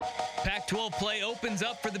Pac-12 play opens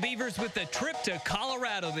up for the Beavers with a trip to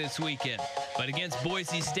Colorado this weekend. But against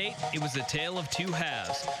Boise State, it was a tale of two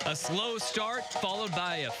halves. A slow start followed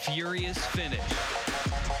by a furious finish.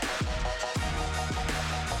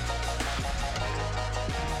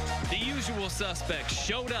 The usual suspects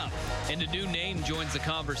showed up, and a new name joins the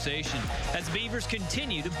conversation as Beavers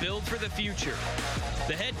continue to build for the future.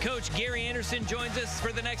 The head coach, Gary Anderson, joins us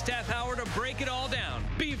for the next half hour to break it all down.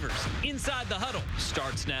 Beavers Inside the Huddle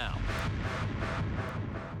starts now.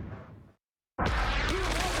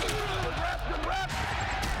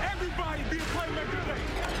 Everybody be a playmaker today.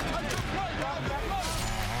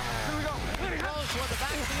 Here we go. Throws toward the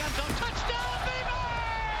back of the end zone. Touchdown, Beavers!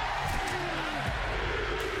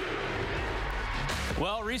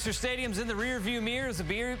 Well, Reser Stadium's in the rearview mirror as the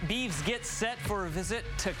Beavs get set for a visit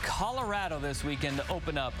to Colorado this weekend to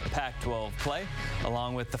open up Pac-12 play.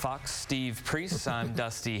 Along with the Fox, Steve Priest, I'm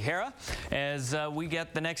Dusty Hara, as we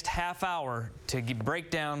get the next half hour to break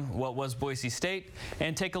down what was Boise State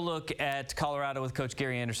and take a look at Colorado with Coach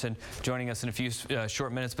Gary Anderson joining us in a few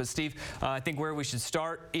short minutes. But Steve, I think where we should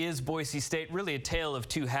start is Boise State, really a tale of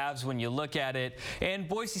two halves when you look at it. And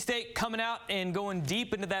Boise State coming out and going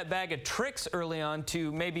deep into that bag of tricks early on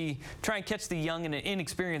to maybe try and catch the young and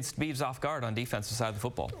inexperienced Beavs off guard on defensive side of the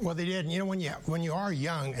football. Well, they did. And, you know, when you are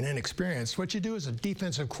young and inexperienced, what you do as a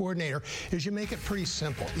defensive coordinator is you make it pretty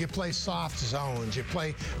simple. You play soft zones, you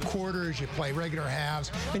play quarters, you play regular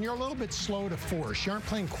halves, and you're a little bit slow to force. You aren't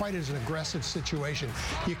playing quite as an aggressive situation.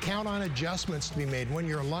 You count on adjustments to be made. When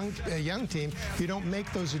you're a young team, you don't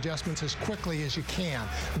make those adjustments as quickly as you can.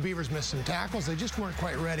 The Beavers missed some tackles. They just weren't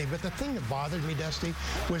quite ready. But the thing that bothered me, Dusty,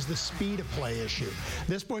 was the speed of play issue.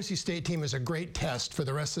 This Boise State team is a great test for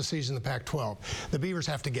the rest of the season in the Pac-12. The Beavers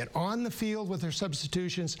have to get on the field with their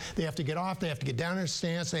substitutions. They have to get off. They have to get down in a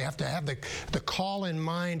stance. They have to have the call in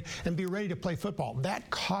mind and be ready to play football. That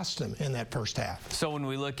cost them in that first half. So when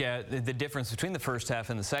we look at the difference between the first half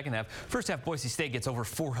and the second half, first half Boise State gets over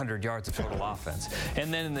 400 yards of total offense.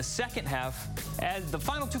 And then in the second half, as the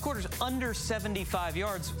final two quarters under 75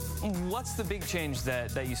 yards, what's the big change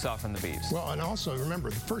that you saw from the Beavs? Well, and also remember,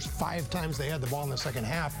 the first 5 times they had the ball in the second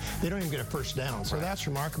half, they don't even get a first down. So that's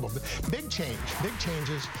remarkable. But big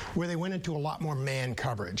changes where they went into a lot more man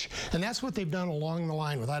coverage. And that's what they've done along the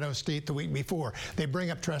line with Idaho State the week before. They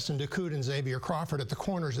bring up Treston Ducoud and Xavier Crawford at the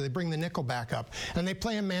corners, or they bring the nickel back up, and they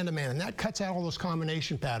play him man-to-man, and that cuts out all those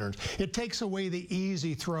combination patterns. It takes away the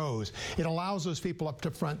easy throws. It allows those people up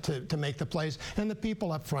to front to make the plays, and the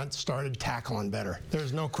people up front started tackling better.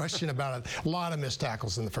 There's no question about it. A lot of missed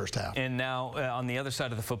tackles in the first half. And now on the other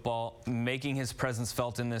side of the football, making his presence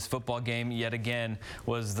felt in this football game yet again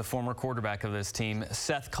was the former quarterback of this team,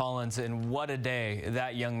 Seth Collins, and what a day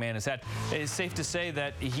that young man has had. It's safe to say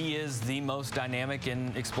that he is the most dynamic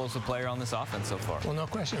and explosive player on this offense so far. Well, no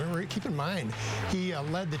question. Keep in mind, he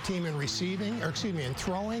led the team in in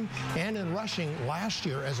throwing and in rushing last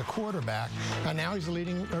year as a quarterback, and now he's the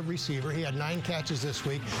leading receiver. He had 9 catches this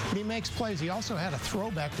week, but he makes plays. He also had a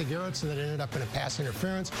throwback to Garrettson that ended up in a pass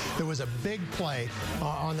interference. There was a big play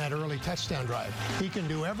on that early touchdown drive. He can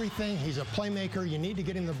do everything. He's a playmaker. You need to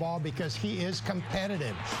get him the ball because he is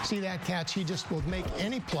competitive. See that catch? He just will make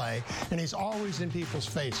any play, and he's always in people's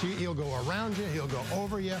face. He'll go around you. He'll go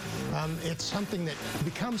over you. It's something that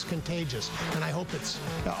becomes contagious, and I hope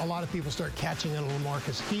a lot of people start catching it a little more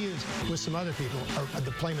because he is, with some other people,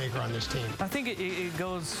 the playmaker on this team. I think it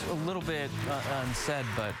goes a little bit unsaid,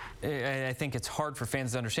 but I think it's hard for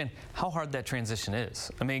fans to understand how hard that transition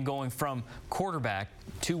is. I mean, going from quarterback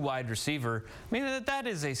to wide receiver, I mean, that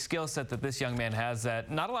is a skill set that this young man has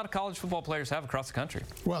that not a lot of college football players have across the country.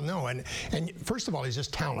 Well, no, and first of all, he's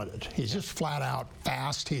just talented. He's just flat out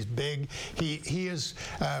fast. He's big. He is,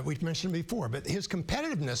 we've mentioned him before, but his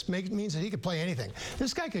competitiveness means that he could play anything.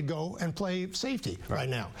 This guy could go and play safety right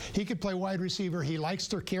now. He could play wide receiver. He likes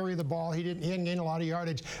to carry the ball. He didn't gain a lot of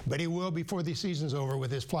yardage, but he will before the season's over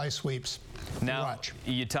with his fly sweeps. Now,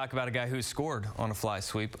 you talk about a guy who scored on a fly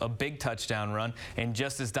sweep, a big touchdown run, and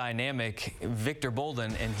just as dynamic, Victor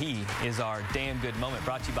Bolden, and he is our damn good moment,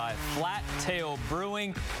 brought to you by Flat Tail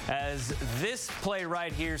Brewing, as this play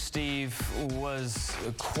right here, Steve, was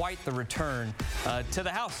quite the return to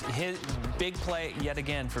the house. His big play yet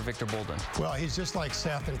again for Victor Bolden. Well, he's just like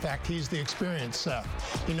Seth. In fact, he's the experienced Seth.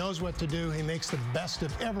 He knows what to do. He makes the best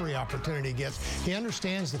of every opportunity he gets. He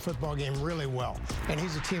understands the football game really well, and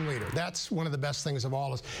he's a team leader. That's one of the best things of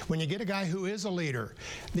all is when you get a guy who is a leader,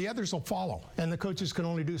 the others will follow, and the coaches can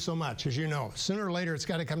only do so much, as you know. Sooner or later, it's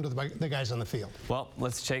got to come to the guys on the field. Well,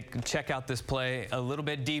 let's check out this play a little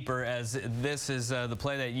bit deeper, as this is the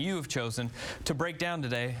play that you have chosen to break down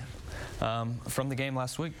today from the game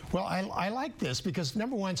last week. Well, I like this because,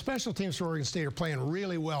 number one, special teams for Oregon State are playing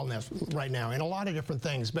really well right now in a lot of different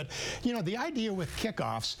things. But, you know, the idea with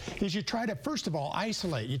kickoffs is you try to, first of all,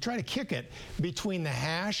 isolate. You try to kick it between the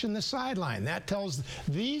hash and the sideline. That tells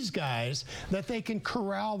these guys that they can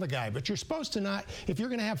corral the guy. But you're supposed to not, if you're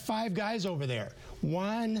going to have 5 guys over there,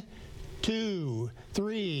 1, 2,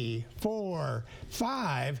 3, 4,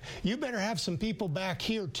 5, you better have some people back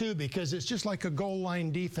here too, because it's just like a goal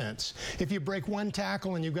line defense. If you break one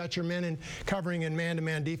tackle and you've got your men in covering in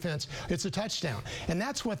man-to-man defense, it's a touchdown. And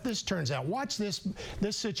that's what this turns out. Watch this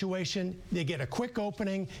situation. They get a quick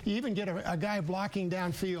opening. You even get a guy blocking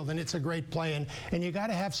downfield, and it's a great play. And you got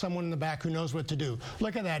to have someone in the back who knows what to do.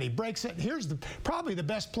 Look at that. He breaks it. Here's probably the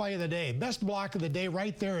best play of the day. Best block of the day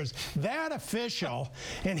right there is that official.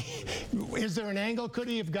 And is there an angle? Could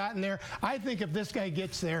he have gotten there? I think if this guy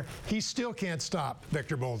gets there, he still can't stop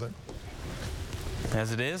Victor Bolden.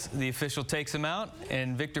 As it is, the official takes him out,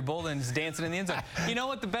 and Victor Bolden's dancing in the end zone. You know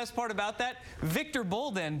what the best part about that? Victor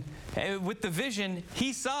Bolden, with the vision,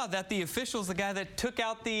 he saw that the official's the guy that took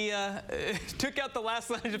out the last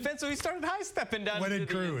line of defense, so he started high-stepping down. What did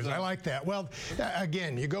Cruz? I like that. Well,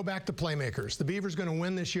 again, you go back to playmakers. The Beavers going to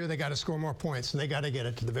win this year. They got to score more points, and they got to get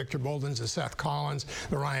it to the Victor Boldens, the Seth Collins,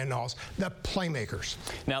 the Ryan Knowles, the playmakers.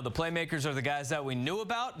 Now, the playmakers are the guys that we knew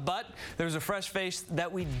about, but there's a fresh face that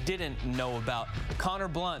we didn't know about. Connor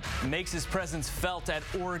Blunt makes his presence felt at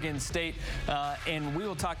Oregon State, and we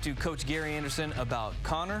will talk to Coach Gary Anderson about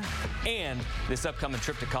Connor and this upcoming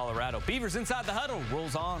trip to Colorado. Beavers Inside the Huddle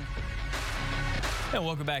rolls on. And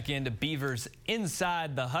welcome back into Beavers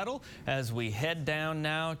Inside the Huddle as we head down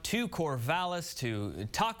now to Corvallis to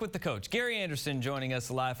talk with the coach. Gary Anderson joining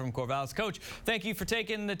us live from Corvallis. Coach, thank you for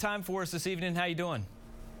taking the time for us this evening. How you doing?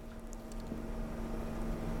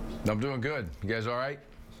 I'm doing good. You guys all right?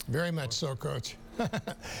 Very much so, Coach.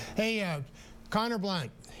 Hey, Connor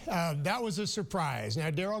Blunt, that was a surprise.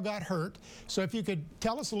 Now, Darryl got hurt, so if you could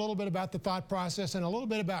tell us a little bit about the thought process and a little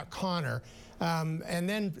bit about Connor, and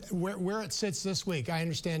then where it sits this week. I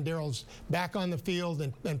understand Darryl's back on the field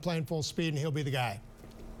and playing full speed, and he'll be the guy.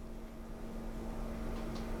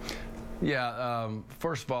 Yeah,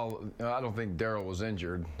 first of all, I don't think Darryl was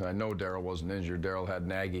injured. I know Darryl wasn't injured. Darryl had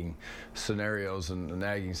nagging scenarios and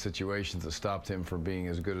nagging situations that stopped him from being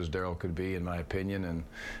as good as Darryl could be, in my opinion. And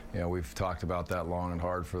you know, we've talked about that long and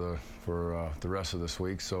hard for the rest of this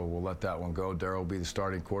week, so we'll let that one go. Darryl will be the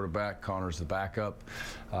starting quarterback. Connor's the backup.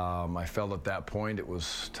 I felt at that point it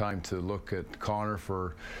was time to look at Connor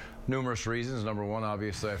for numerous reasons. Number one,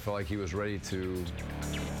 obviously, I felt like he was ready to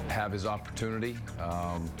have his opportunity.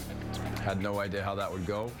 Had no idea how that would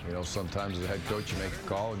go. You know, sometimes as a head coach, you make a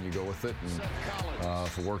call and you go with it. And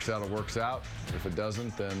if it works out, it works out. If it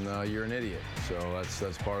doesn't, then you're an idiot. So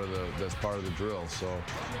that's part of the drill. So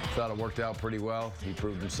I thought it worked out pretty well. He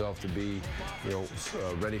proved himself to be, you know,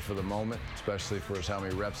 ready for the moment, especially for how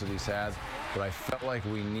many reps that he's had. But I felt like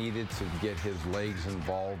we needed to get his legs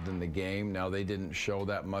involved in the game. Now, they didn't show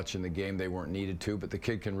that much in the game. They weren't needed to, but the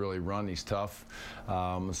kid can really run. He's tough.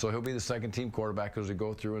 So he'll be the second-team quarterback as we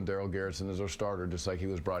go through, and Darryl Garrison is our starter, just like he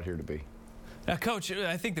was brought here to be. Now, Coach,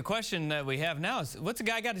 I think the question that we have now is, what's a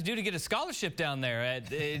guy got to do to get a scholarship down there at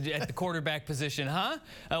the quarterback position, huh?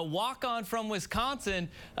 A walk-on from Wisconsin,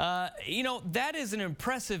 you know, that is an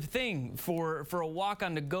impressive thing for a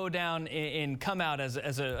walk-on to go down and come out as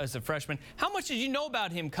a freshman. How much did you know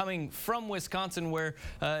about him coming from Wisconsin, where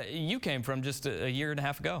you came from just a year and a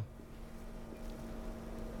half ago?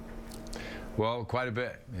 Well, quite a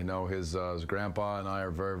bit. You know, his grandpa and I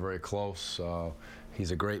are very, very close.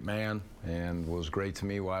 He's a great man and was great to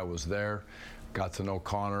me while I was there. Got to know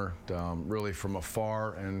Connor really from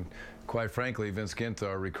afar, and quite frankly, Vince Ginta,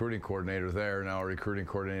 our recruiting coordinator there, now our recruiting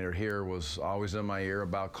coordinator here, was always in my ear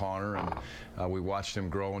about Connor, and we watched him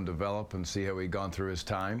grow and develop and see how he'd gone through his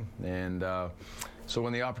time. And so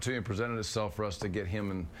when the opportunity presented itself for us to get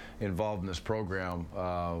him involved in this program,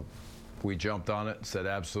 we jumped on it and said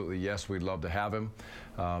absolutely yes, we'd love to have him.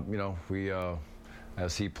 You know,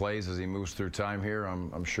 as he plays, as he moves through time here,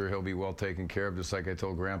 I'm sure he'll be well taken care of, just like I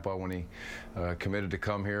told Grandpa when he committed to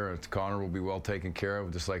come here. Connor will be well taken care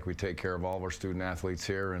of, just like we take care of all of our student athletes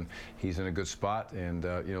here, and he's in a good spot, and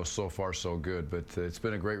you know, so far so good. But it's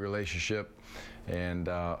been a great relationship, and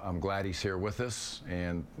I'm glad he's here with us,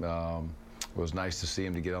 and was nice to see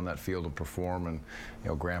him to get on that field and perform,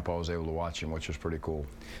 and Grandpa was able to watch him, which was pretty cool.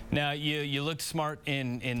 Now you looked smart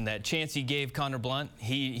in that chance you gave Connor Blunt.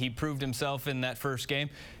 He proved himself in that first game.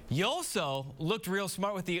 You also looked real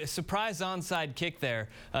smart with the surprise onside kick there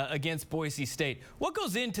against Boise State. What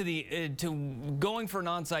goes into to going for an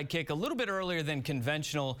onside kick a little bit earlier than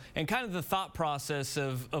conventional, and kind of the thought process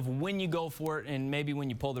of when you go for it and maybe when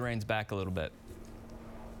you pull the reins back a little bit?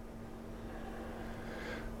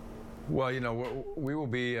 Well, we will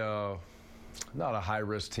be not a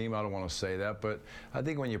high-risk team. I don't want to say that, but I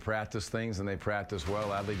think when you practice things and they practice well,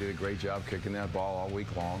 Adley did a great job kicking that ball all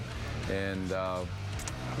week long, and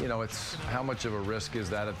it's how much of a risk is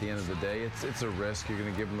that at the end of the day? It's a risk. You're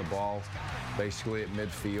going to give them the ball basically at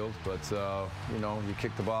midfield, but you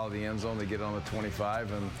kick the ball at the end zone, they get on the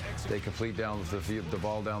 25, and they complete down the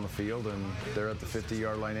ball down the field, and they're at the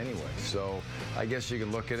 50-yard line anyway. So I guess you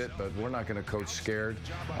can look at it, but we're not going to coach scared.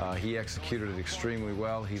 He executed it extremely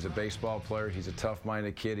well. He's a baseball player. He's a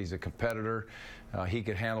tough-minded kid. He's a competitor. He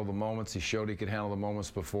could handle the moments. He showed he could handle the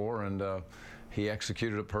moments before, and he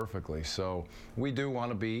executed it perfectly. So we do want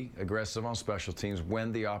to be aggressive on special teams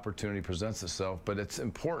when the opportunity presents itself, but it's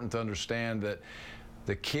important to understand that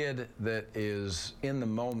the kid that is in the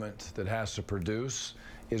moment that has to produce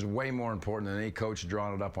is way more important than any coach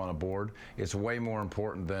drawing it up on a board. It's way more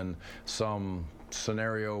important than some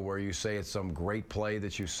scenario where you say it's some great play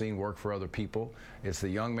that you've seen work for other people. It's the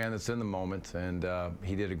young man that's in the moment, and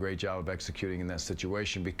he did a great job of executing in that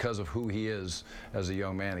situation because of who he is as a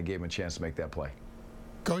young man. It gave him a chance to make that play.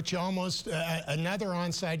 Coach, almost another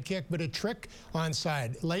onside kick, but a trick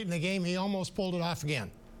onside. Late in the game, he almost pulled it off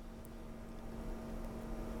again.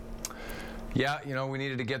 Yeah, we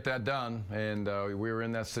needed to get that done, and we were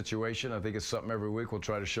in that situation. I think it's something every week we'll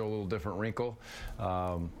try to show a little different wrinkle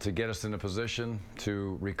to get us in a position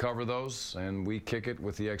to recover those, and we kick it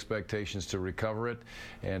with the expectations to recover it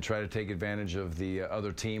and try to take advantage of the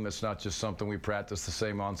other team. It's not just something we practice the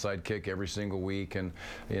same onside kick every single week and,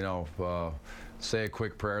 say a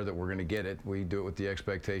quick prayer that we're going to get it. We do it with the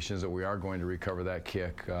expectations that we are going to recover that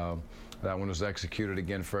kick. That one was executed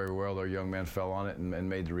again very well. Our young man fell on it and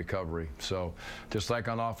made the recovery. So just like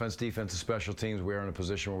on offense, defense, and special teams, we are in a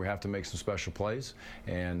position where we have to make some special plays,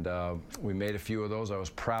 and we made a few of those. I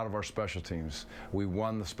was proud of our special teams. We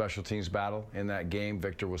won the special teams battle in that game.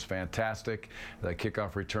 Victor was fantastic. The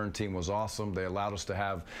kickoff return team was awesome. They allowed us to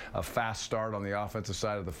have a fast start on the offensive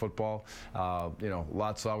side of the football.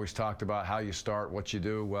 Lots always talked about how you start, what you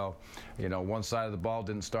do. Well, one side of the ball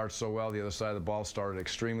didn't start so well. The other side of the ball started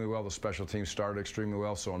extremely well. The special teams started extremely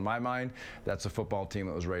well. So in my mind, that's a football team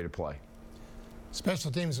that was ready to play.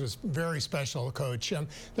 Special teams was very special, Coach.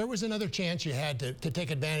 There was another chance you had to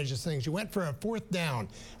take advantage of things. You went for a 4th down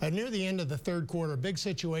near the end of the 3rd quarter, big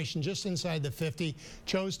situation just inside the 50,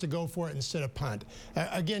 chose to go for it instead of punt.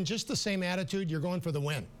 Again, just the same attitude, you're going for the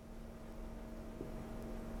win.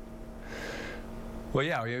 Well,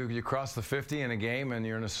 yeah, you cross the 50 in a game, and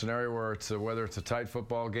you're in a scenario where whether it's a tight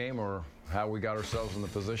football game or how we got ourselves in the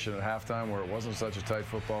position at halftime where it wasn't such a tight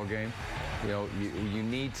football game. You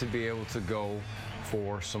need to be able to go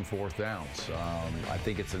for some 4th downs. I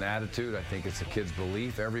think it's an attitude. I think it's a kid's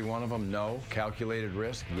belief. Every one of them, no. Calculated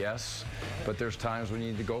risk, yes. But there's times when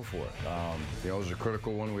you need to go for it. It was a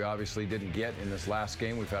critical one we obviously didn't get in this last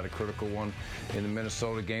game. We've had a critical one in the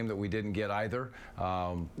Minnesota game that we didn't get either.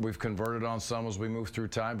 We've converted on some as we move through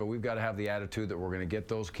time, but we've got to have the attitude that we're going to get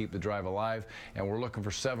those, keep the drive alive, and we're looking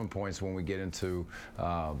for 7 points when we get into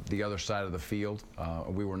the other side of the field.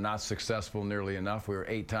 We were not successful nearly enough. We were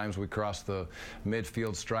 8 times we crossed the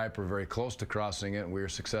midfield stripe. We're very close to crossing it. We were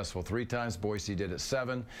successful 3 times. Boise did it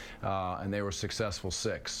 7, and they were successful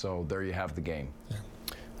 6. So there you have the game. Yeah.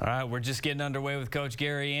 All right, we're just getting underway with Coach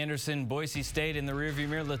Gary Anderson. Boise State in the rearview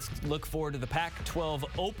mirror. Let's look forward to the Pac-12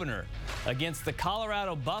 opener against the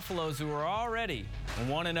Colorado Buffaloes, who are already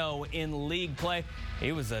 1-0 in league play.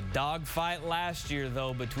 It was a dogfight last year,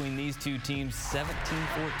 though, between these two teams. 17-14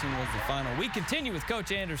 was the final. We continue with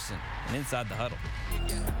Coach Anderson and Inside the Huddle.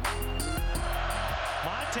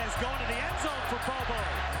 Montez going to the end zone for Bobo,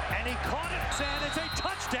 and he caught it, and it's a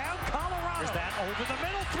touchdown, Colorado. There's that over the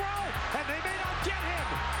middle throw, and they may not get him.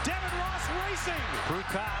 Devin Ross racing.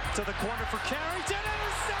 Brucott to the corner for carries, and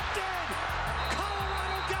intercepted.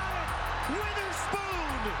 Colorado got it.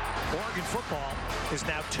 Witherspoon. Oregon football is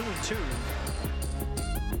now 2-2.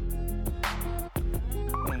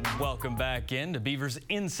 Welcome back in to Beavers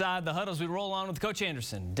Inside the Huddle as we roll on with Coach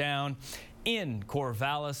Anderson down in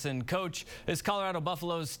Corvallis. And Coach, this Colorado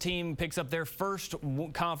Buffaloes team picks up their first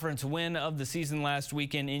conference win of the season last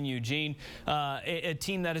weekend in Eugene, a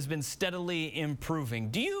team that has been steadily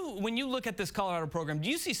improving. When you look at this Colorado program, do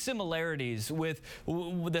you see similarities with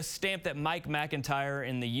the stamp that Mike McIntyre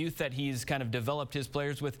and the youth that he's kind of developed his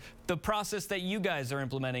players with, the process that you guys are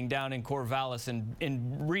implementing down in Corvallis and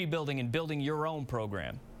in rebuilding and building your own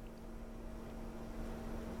program?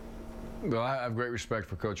 Well, I have great respect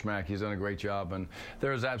for Coach Mack. He's done a great job, and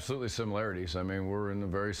there's absolutely similarities. I mean, we're in a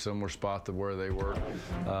very similar spot to where they were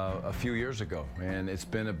a few years ago, and it's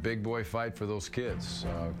been a big boy fight for those kids.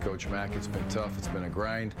 Coach Mack, it's been tough. It's been a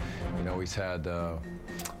grind. You know, he's had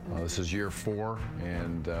this is year 4,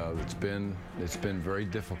 and it's been very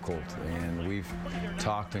difficult. And we've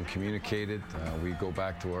talked and communicated. We go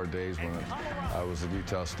back to our days when I was at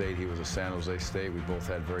Utah State. He was at San Jose State. We both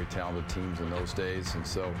had very talented teams in those days, and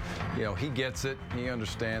so, you know, he gets it. He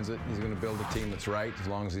understands it. He's going to build a team that's right as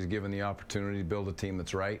long as he's given the opportunity to build a team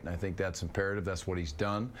that's right, and I think that's imperative. That's what he's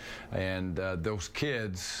done, and those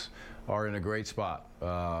kids are in a great spot.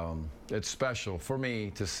 It's special for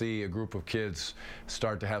me to see a group of kids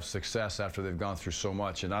start to have success after they've gone through so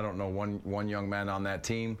much. And I don't know one young man on that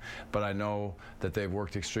team, but I know that they've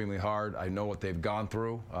worked extremely hard. I know what they've gone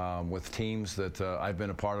through with teams that I've been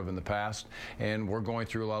a part of in the past, and we're going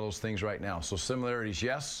through a lot of those things right now. So similarities,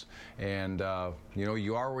 yes, and you know,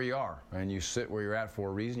 you are where you are, and you sit where you're at for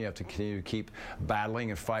a reason. You have to continue to keep battling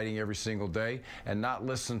and fighting every single day, and not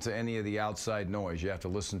listen to any of the outside noise. You have to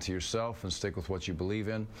listen to yourself and stick with what you believe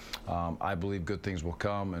in. I believe good things will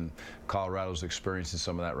come, and Colorado's experiencing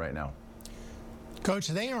some of that right now. Coach,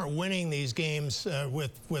 they aren't winning these games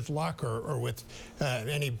with luck or with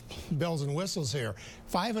any bells and whistles here.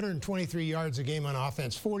 523 yards a game on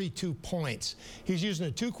offense, 42 points. He's using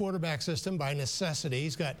a 2-quarterback system by necessity.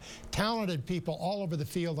 He's got talented people all over the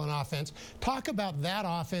field on offense. Talk about that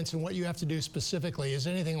offense and what you have to do specifically. Is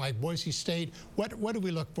anything like Boise State? What do we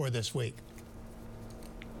look for this week?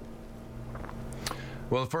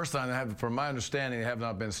 Well, the first time, from my understanding, they have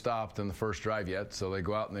not been stopped in the first drive yet. So they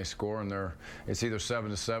go out and they score, and it's either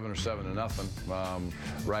 7-7 or 7-0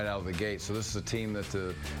 right out of the gate. So this is a team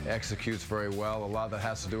that executes very well. A lot of that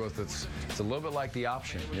has to do with it's a little bit like the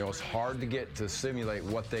option. You know, it's hard to get to simulate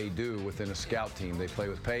what they do within a scout team. They play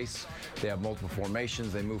with pace. They have multiple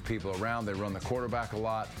formations. They move people around. They run the quarterback a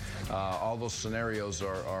lot. All those scenarios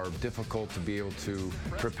are difficult to be able to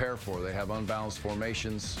prepare for. They have unbalanced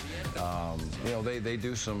formations. You know, they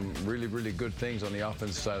do some really, really good things on the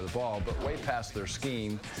offensive side of the ball, but way past their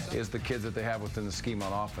scheme is the kids that they have within the scheme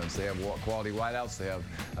on offense. They have quality wideouts. They have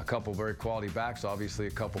a couple very quality backs, obviously a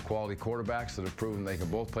couple quality quarterbacks that have proven they can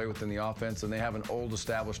both play within the offense, and they have an old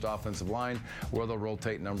established offensive line where they'll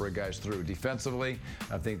rotate a number of guys through. Defensively,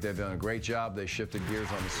 I think they've done a great job. They shifted gears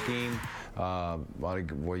on the scheme about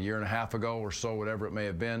a year and a half ago or so, whatever it may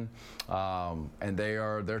have been, and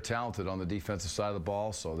they're talented on the defensive side of the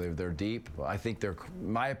ball, so they're deep. I think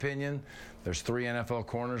in my opinion, there's 3 NFL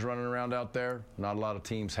corners running around out there. Not a lot of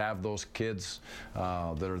teams have those kids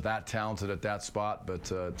that are that talented at that spot,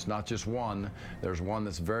 but it's not just one. There's one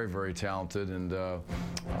that's very, very talented, and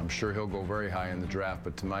I'm sure he'll go very high in the draft,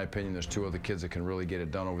 but to my opinion, there's 2 other kids that can really get it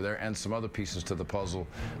done over there, and some other pieces to the puzzle.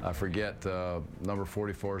 I forget number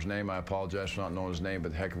 44's name. I apologize for not knowing his name,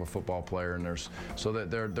 but heck of a football player, and so that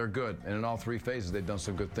they're good. And in all 3 phases, they've done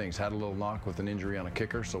some good things. Had a little knock with an injury on a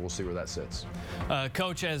kicker, so we'll see where that sits.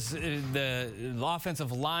 Coach, as the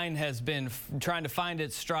offensive line has been trying to find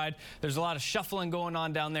its stride, there's a lot of shuffling going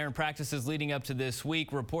on down there in practices leading up to this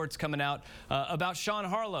week. Reports coming out about Sean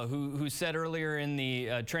Harlow, who said earlier in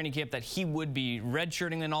the training camp that he would be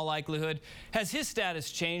redshirting in all likelihood. Has his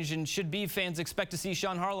status changed, and should Beav fans expect to see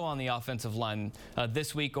Sean Harlow on the offensive line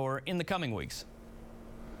this week or in the coming weeks?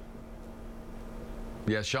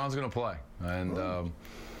 Yeah, Sean's going to play, and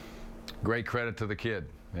great credit to the kid.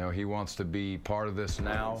 You know, he wants to be part of this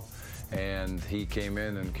now, and he came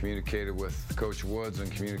in and communicated with Coach Woods and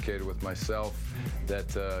communicated with myself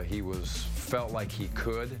that he felt like he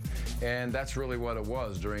could, and that's really what it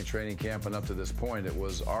was during training camp and up to this point. It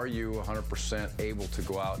was, are you 100% able to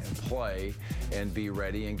go out and play and be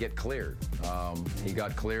ready and get cleared? He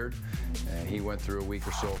got cleared, and he went through a week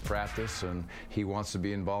or so of practice, and he wants to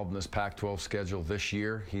be involved in this Pac-12 schedule this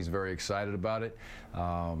year. He's very excited about it.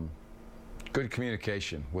 Good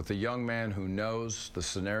communication with a young man who knows the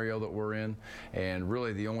scenario that we're in, and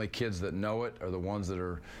really the only kids that know it are the ones that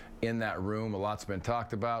are in that room. A lot's been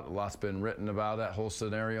talked about, a lot's been written about that whole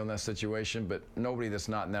scenario and that situation, but nobody that's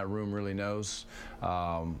not in that room really knows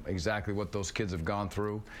exactly what those kids have gone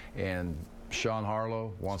through. And Sean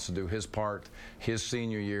Harlow wants to do his part, his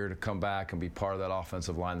senior year, to come back and be part of that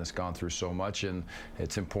offensive line that's gone through so much, and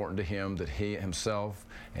it's important to him that he himself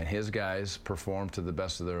and his guys perform to the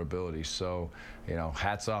best of their ability. So, you know,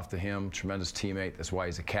 hats off to him, tremendous teammate. That's why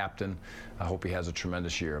he's a captain. I hope he has a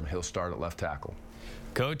tremendous year. He'll start at left tackle.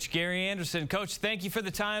 Coach Gary Anderson. Coach, thank you for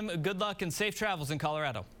the time. Good luck and safe travels in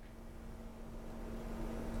Colorado.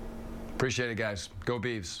 Appreciate it, guys. Go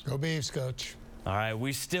Beavs. Go Beavs, Coach. All right,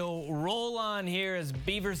 we still roll on here as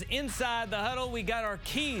Beavers inside the huddle. We got our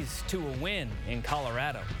keys to a win in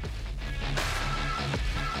Colorado.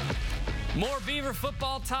 More Beaver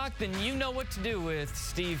football talk than you know what to do with.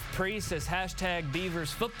 Steve Priest says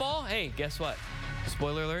 #Beavers football. Hey, guess what?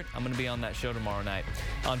 Spoiler alert, I'm going to be on that show tomorrow night.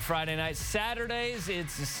 On Friday night, Saturdays,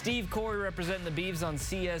 it's Steve Corey representing the Beavs on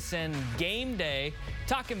CSN Game Day,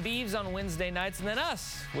 talking Beavs on Wednesday nights, and then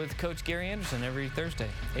us with Coach Gary Anderson every Thursday,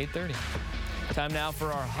 8:30. Time now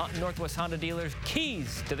for our Northwest Honda dealers'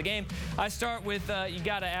 keys to the game. I start with you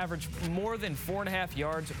got to average more than 4.5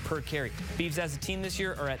 yards per carry. Beavs as a team this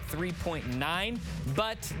year are at 3.9,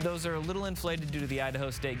 but those are a little inflated due to the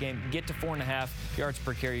Idaho State game. Get to 4.5 yards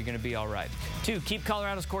per carry, you're going to be all right. 2, keep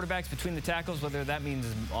Colorado's quarterbacks between the tackles, whether that means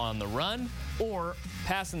on the run or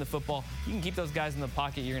passing the football. You can keep those guys in the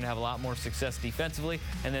pocket. You're going to have a lot more success defensively.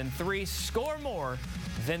 And then 3, score more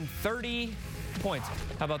than 30 points.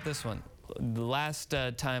 How about this one? The last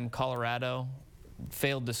time Colorado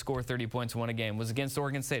failed to score 30 points and won a game was against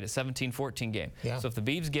Oregon State, a 17-14 game. Yeah. So if the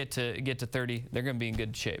Beavs get to 30, they're going to be in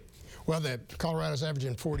good shape. Well, the Colorado's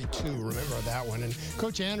averaging 42. Remember that one. And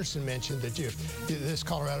Coach Anderson mentioned that this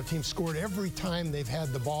Colorado team scored every time they've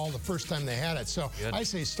had the ball the first time they had it. So good. I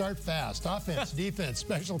say start fast. Offense, defense,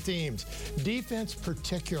 special teams. Defense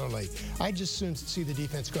particularly. I just soon see the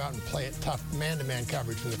defense go out and play it tough, man-to-man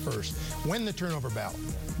coverage from the first. Win the turnover battle.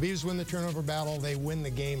 Beavs win the turnover battle. They win the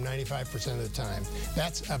game 95% of the time.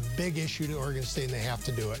 That's a big issue to Oregon State, and they have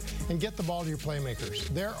to do it. And get the ball to your playmakers.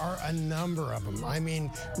 There are a number of them. I mean,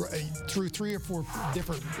 through 3 or 4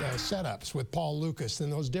 different setups with Paul Lucas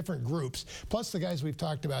and those different groups, plus the guys we've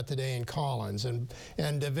talked about today in Collins and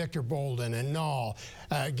Victor Bolden and Nall,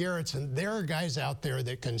 Garrettson. There are guys out there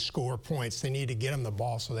that can score points. They need to get them the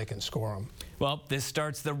ball so they can score them. Well, this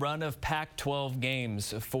starts the run of Pac-12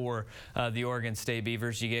 games for the Oregon State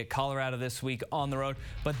Beavers. You get Colorado this week on the road,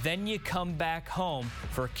 but then you come back home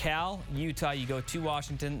for Cal, Utah. You go to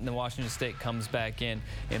Washington, and then Washington State comes back in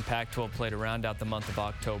Pac-12 play to round out the month of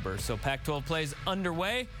October. So Pac-12 plays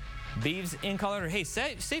underway. Beavs in Colorado. Hey,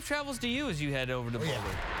 safe travels to you as you head over to Boulder.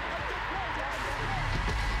 Yeah.